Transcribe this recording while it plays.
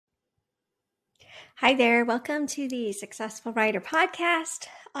Hi there. Welcome to the Successful Writer Podcast.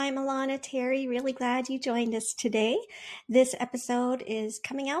 I'm Alana Terry. Really glad you joined us today. This episode is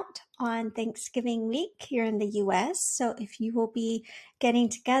coming out on Thanksgiving week here in the US. So if you will be getting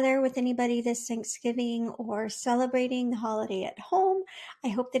together with anybody this Thanksgiving or celebrating the holiday at home, I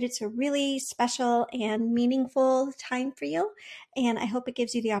hope that it's a really special and meaningful time for you. And I hope it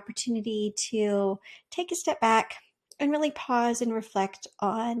gives you the opportunity to take a step back and really pause and reflect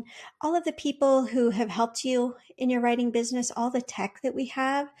on all of the people who have helped you in your writing business, all the tech that we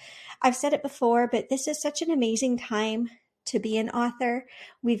have. I've said it before, but this is such an amazing time to be an author.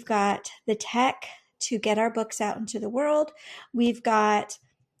 We've got the tech to get our books out into the world. We've got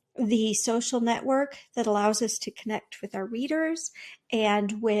the social network that allows us to connect with our readers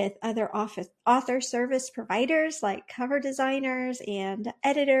and with other author service providers like cover designers and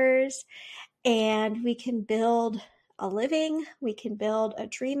editors. And we can build a living, we can build a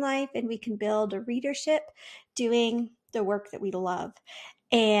dream life, and we can build a readership doing the work that we love.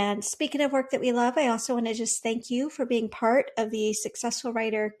 And speaking of work that we love, I also want to just thank you for being part of the Successful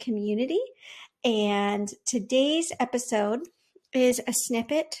Writer community. And today's episode is a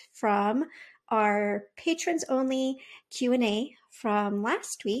snippet from our patrons only Q&A from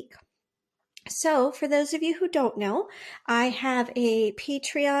last week. So for those of you who don't know, I have a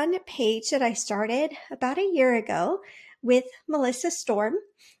Patreon page that I started about a year ago with Melissa Storm.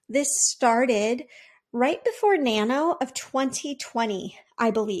 This started right before Nano of 2020, I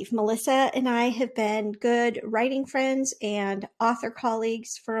believe. Melissa and I have been good writing friends and author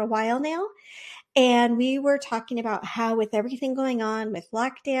colleagues for a while now. And we were talking about how with everything going on with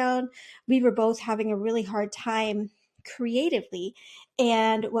lockdown, we were both having a really hard time creatively.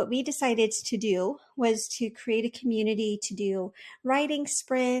 And what we decided to do was to create a community to do writing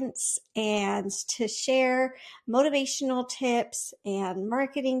sprints and to share motivational tips and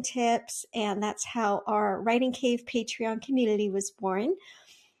marketing tips. And that's how our Writing Cave Patreon community was born.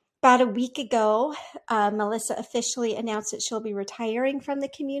 About a week ago, Melissa officially announced that she'll be retiring from the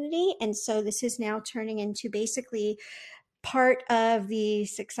community. And so this is now turning into basically part of the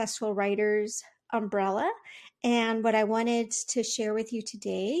Successful Writers umbrella. And what I wanted to share with you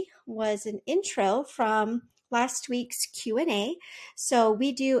today was an intro from last week's Q&A. So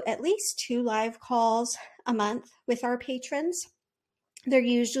we do at least 2 live calls a month with our patrons. They're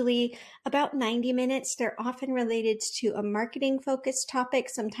usually about 90 minutes. They're often related to a marketing focused topic.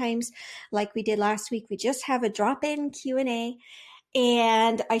 Sometimes, like we did last week, we just have a drop-in Q&A.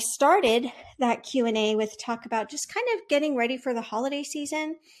 And I started that Q&A with talk about just kind of getting ready for the holiday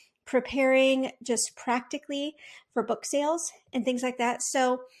season, preparing just practically for book sales and things like that.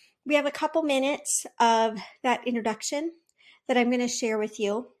 So we have a couple minutes of that introduction that I'm going to share with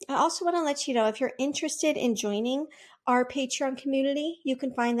you. I also want to let you know if you're interested in joining our Patreon community, you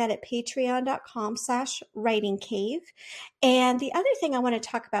can find that at patreon.com/writingcave. And the other thing I want to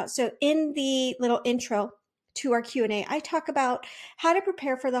talk about, so in the little intro to our Q&A, I talk about how to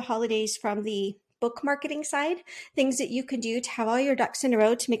prepare for the holidays from the book marketing side, things that you can do to have all your ducks in a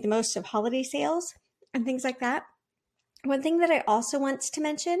row to make the most of holiday sales and things like that. One thing that I also want to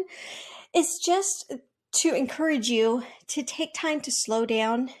mention is just to encourage you to take time to slow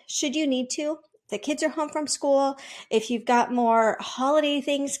down should you need to. The kids are home from school. If you've got more holiday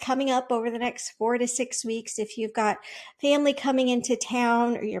things coming up over the next 4 to 6 weeks, if you've got family coming into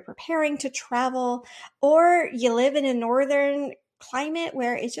town or you're preparing to travel, or you live in a northern climate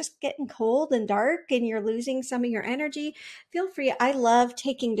where it's just getting cold and dark and you're losing some of your energy, feel free. I love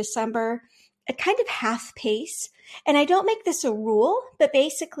taking December a kind of half pace. And I don't make this a rule, but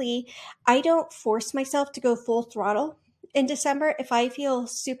basically I don't force myself to go full throttle in December. If I feel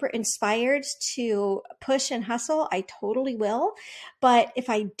super inspired to push and hustle, I totally will. But if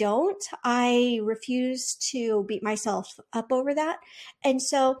I don't, I refuse to beat myself up over that. And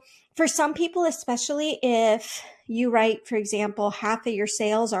so for some people, especially if you write, for example, half of your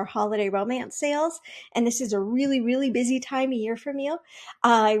sales are holiday romance sales, and this is a really, really busy time of year for you,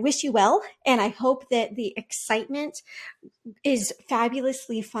 I wish you well. And I hope that the excitement is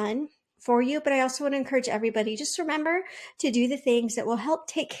fabulously fun for you. But I also want to encourage everybody, just remember to do the things that will help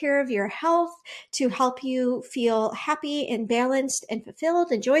take care of your health, to help you feel happy and balanced and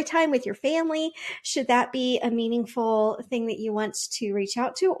fulfilled. Enjoy time with your family, should that be a meaningful thing that you want to reach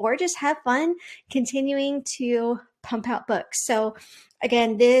out to, or just have fun continuing to pump out books. So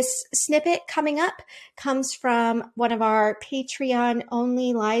again, this snippet coming up comes from one of our Patreon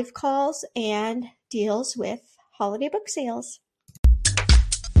only live calls and deals with holiday book sales.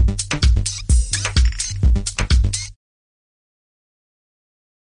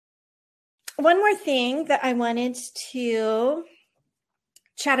 One more thing that I wanted to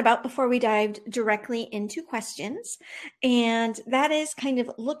chat about before we dived directly into questions. And that is kind of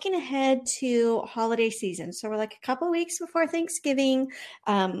looking ahead to holiday season. So we're like a couple weeks before Thanksgiving.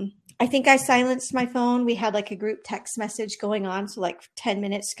 I think I silenced my phone. We had like a group text message going on. So like 10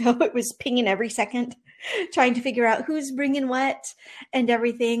 minutes ago, it was pinging every second, trying to figure out who's bringing what and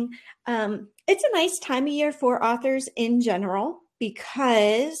everything. It's a nice time of year for authors in general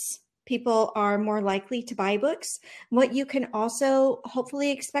because people are more likely to buy books. What you can also hopefully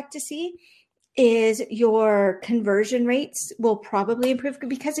expect to see is your conversion rates will probably improve,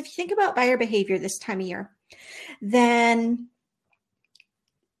 because if you think about buyer behavior this time of year, then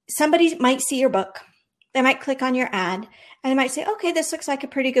somebody might see your book. They might click on your ad and they might say, okay, this looks like a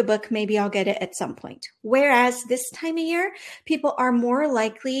pretty good book. Maybe I'll get it at some point. Whereas this time of year, people are more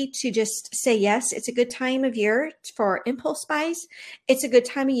likely to just say yes. It's a good time of year for impulse buys. It's a good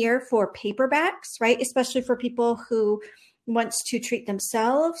time of year for paperbacks, right? Especially for people who wants to treat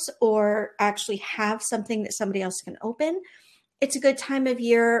themselves or actually have something that somebody else can open. It's a good time of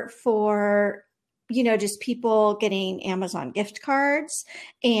year for just people getting Amazon gift cards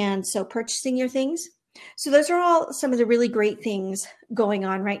and so purchasing your things. So those are all some of the really great things going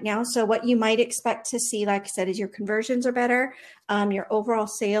on right now. So what you might expect to see, like I said, is your conversions are better. Your overall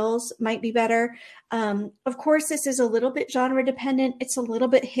sales might be better. Of course, this is a little bit genre dependent. It's a little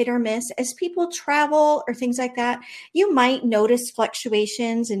bit hit or miss. As people travel or things like that, you might notice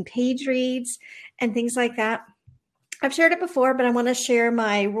fluctuations in page reads and things like that. I've shared it before, but I want to share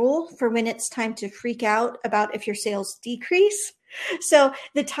my rule for when it's time to freak out about if your sales decrease. So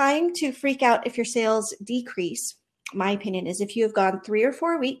the time to freak out if your sales decrease, my opinion, is if you have gone 3 or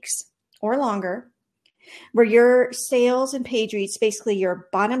 4 weeks or longer where your sales and page reads, basically your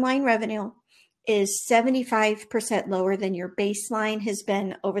bottom line revenue, is 75% lower than your baseline has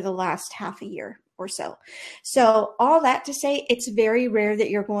been over the last half a year or so. So all that to say, it's very rare that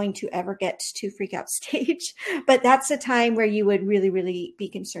you're going to ever get to freak out stage, but that's a time where you would really, really be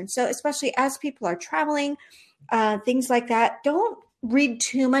concerned. So especially as people are traveling, things like that, don't read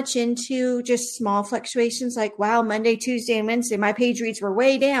too much into just small fluctuations like, wow, Monday, Tuesday, and Wednesday, my page reads were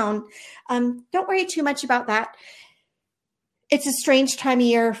way down. Don't worry too much about that. It's a strange time of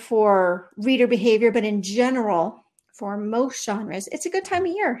year for reader behavior, but in general, for most genres, it's a good time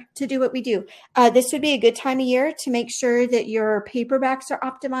of year to do what we do. This would be a good time of year to make sure that your paperbacks are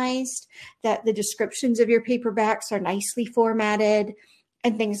optimized, that the descriptions of your paperbacks are nicely formatted,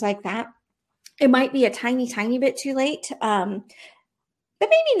 and things like that. It might be a tiny, tiny bit too late, but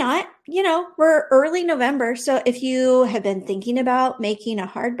maybe not. We're early November. So if you have been thinking about making a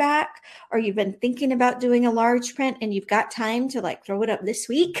hardback, or you've been thinking about doing a large print and you've got time to throw it up this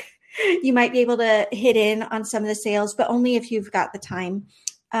week, you might be able to hit in on some of the sales, but only if you've got the time.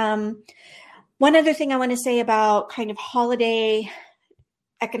 One other thing I want to say about kind of holiday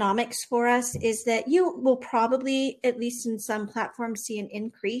economics for us is that you will probably, at least in some platforms, see an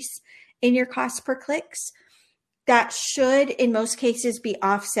increase in your cost per clicks. That should, in most cases, be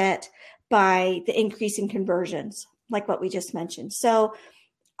offset by the increase in conversions, like what we just mentioned. So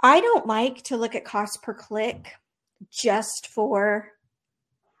I don't like to look at cost per click just for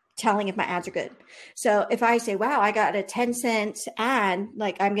telling if my ads are good. So if I say, wow, I got a 10-cent ad,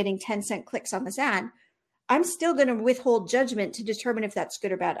 like I'm getting 10-cent clicks on this ad, I'm still going to withhold judgment to determine if that's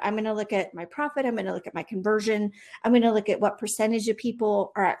good or bad. I'm going to look at my profit. I'm going to look at my conversion. I'm going to look at what percentage of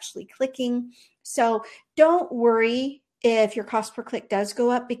people are actually clicking. So don't worry if your cost per click does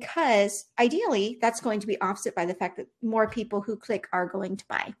go up, because ideally that's going to be offset by the fact that more people who click are going to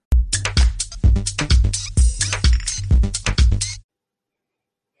buy.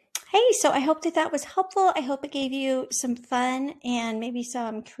 Hey, so I hope that was helpful. I hope it gave you some fun and maybe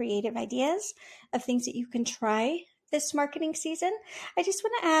some creative ideas of things that you can try this marketing season. I just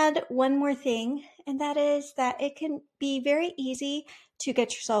want to add one more thing, and that is that it can be very easy to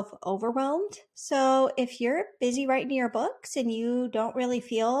get yourself overwhelmed. So if you're busy writing your books and you don't really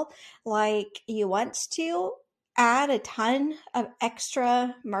feel like you want to add a ton of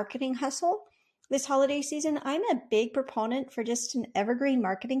extra marketing hustle this holiday season, I'm a big proponent for just an evergreen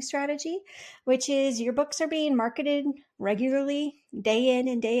marketing strategy, which is your books are being marketed regularly, day in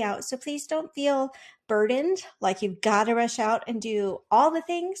and day out. So please don't feel burdened, like you've got to rush out and do all the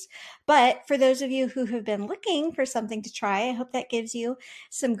things. But for those of you who have been looking for something to try, I hope that gives you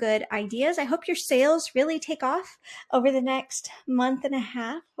some good ideas. I hope your sales really take off over the next month and a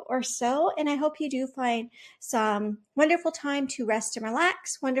half or so. And I hope you do find some wonderful time to rest and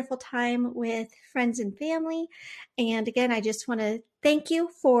relax, wonderful time with friends and family. And again, I just want to Thank you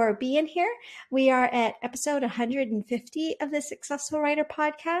for being here. We are at episode 150 of the Successful Writer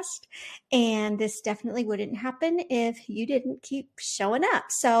podcast, and this definitely wouldn't happen if you didn't keep showing up.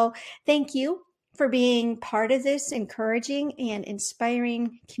 So thank you for being part of this encouraging and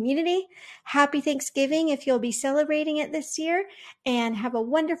inspiring community. Happy Thanksgiving if you'll be celebrating it this year, and have a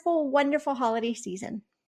wonderful, wonderful holiday season.